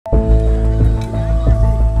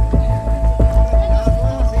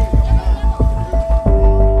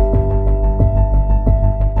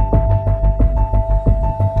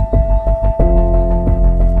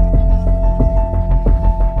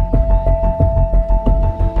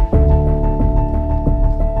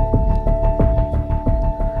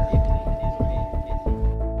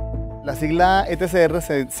sigla ETCR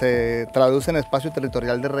se traduce en Espacio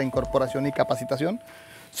Territorial de Reincorporación y Capacitación.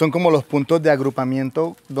 Son como los puntos de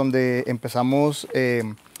agrupamiento donde empezamos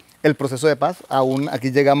el proceso de paz. Aún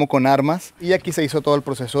aquí llegamos con armas y aquí se hizo todo el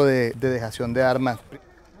proceso de dejación de armas.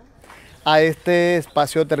 A este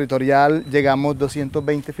espacio territorial llegamos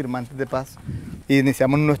 220 firmantes de paz y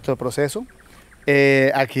iniciamos nuestro proceso.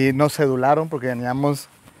 Aquí nos cedularon porque veníamos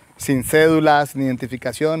sin cédulas, sin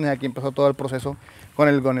identificaciones. Aquí empezó todo el proceso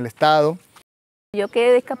con el Estado. Yo quedé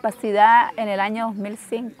de discapacidad en el año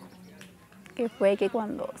 2005, que fue que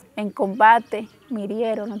cuando en combate me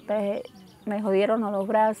hirieron, entonces me jodieron los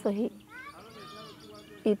brazos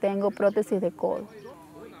y tengo prótesis de codo.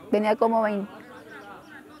 Tenía como 23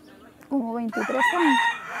 años.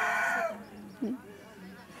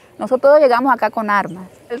 Nosotros llegamos acá con armas.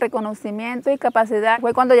 El reconocimiento y capacidad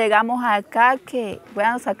fue cuando llegamos acá que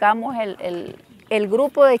bueno, sacamos el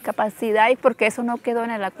grupo de discapacidad y porque eso no quedó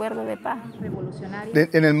en el acuerdo de paz.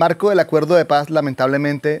 Revolucionarias. En el marco del acuerdo de paz,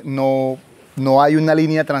 lamentablemente, no hay una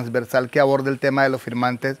línea transversal que aborde el tema de los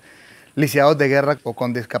firmantes lisiados de guerra o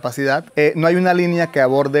con discapacidad. No hay una línea que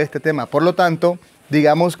aborde este tema. Por lo tanto,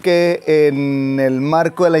 digamos que en el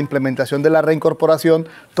marco de la implementación de la reincorporación,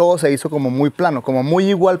 todo se hizo como muy plano, como muy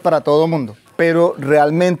igual para todo el mundo. Pero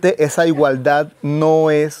realmente esa igualdad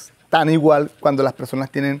no es tan igual cuando las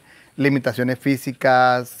personas tienen limitaciones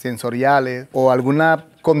físicas, sensoriales o alguna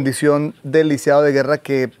condición de lisiado de guerra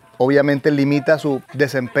que obviamente limita su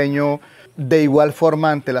desempeño de igual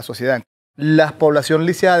forma ante la sociedad. La población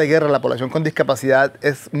lisiada de guerra, la población con discapacidad,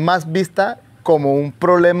 es más vista como un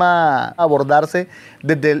problema a abordarse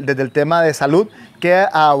desde el tema de salud que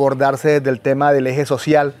a abordarse desde el tema del eje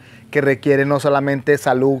social, que requiere no solamente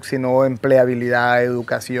salud, sino empleabilidad,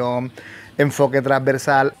 educación, enfoque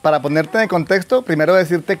transversal. Para ponerte en contexto, primero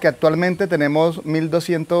decirte que actualmente tenemos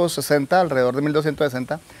 1.260, alrededor de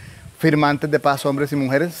 1.260 firmantes de paz, hombres y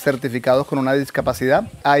mujeres, certificados con una discapacidad.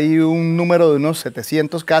 Hay un número de unos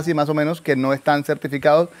 700 casi más o menos que no están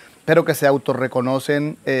certificados, pero que se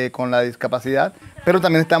autorreconocen con la discapacidad. Pero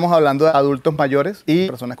también estamos hablando de adultos mayores y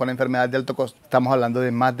personas con enfermedades de alto costo. Estamos hablando de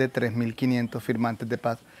más de 3.500 firmantes de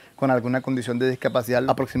paz con alguna condición de discapacidad,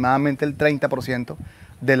 aproximadamente el 30%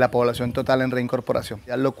 de la población total en reincorporación,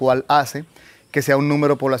 lo cual hace que sea un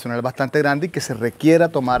número poblacional bastante grande y que se requiera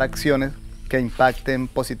tomar acciones que impacten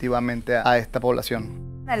positivamente a esta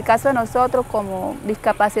población. En el caso de nosotros como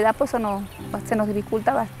discapacidad, pues se nos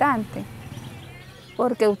dificulta bastante,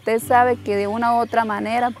 porque usted sabe que de una u otra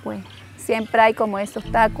manera, pues siempre hay como ese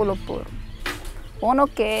obstáculo por uno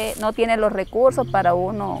que no tiene los recursos para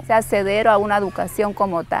uno acceder a una educación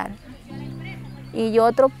como tal. Y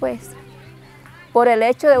otro, pues, por el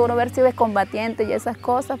hecho de uno haber sido excombatiente y esas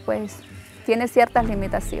cosas, pues, tiene ciertas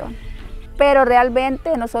limitaciones. Pero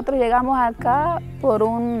realmente nosotros llegamos acá por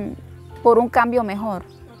un cambio mejor.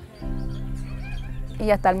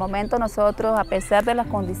 Y hasta el momento nosotros, a pesar de las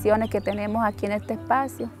condiciones que tenemos aquí en este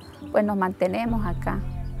espacio, pues nos mantenemos acá.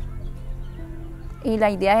 Y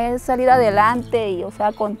la idea es salir adelante y,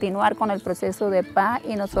 continuar con el proceso de paz.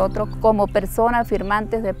 Y nosotros, como personas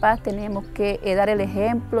firmantes de paz, tenemos que dar el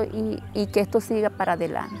ejemplo y que esto siga para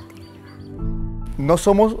adelante. No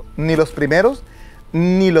somos ni los primeros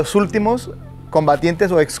ni los últimos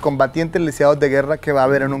combatientes o excombatientes lisiados de guerra que va a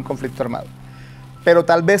haber en un conflicto armado. Pero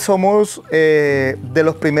tal vez somos de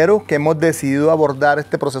los primeros que hemos decidido abordar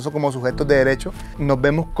este proceso como sujetos de derecho. Nos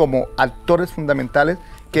vemos como actores fundamentales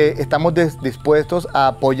que estamos dispuestos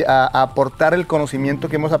a aportar el conocimiento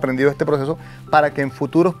que hemos aprendido de este proceso para que en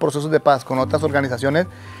futuros procesos de paz con otras organizaciones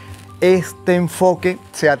este enfoque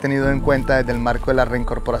sea tenido en cuenta desde el marco de la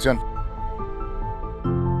reincorporación.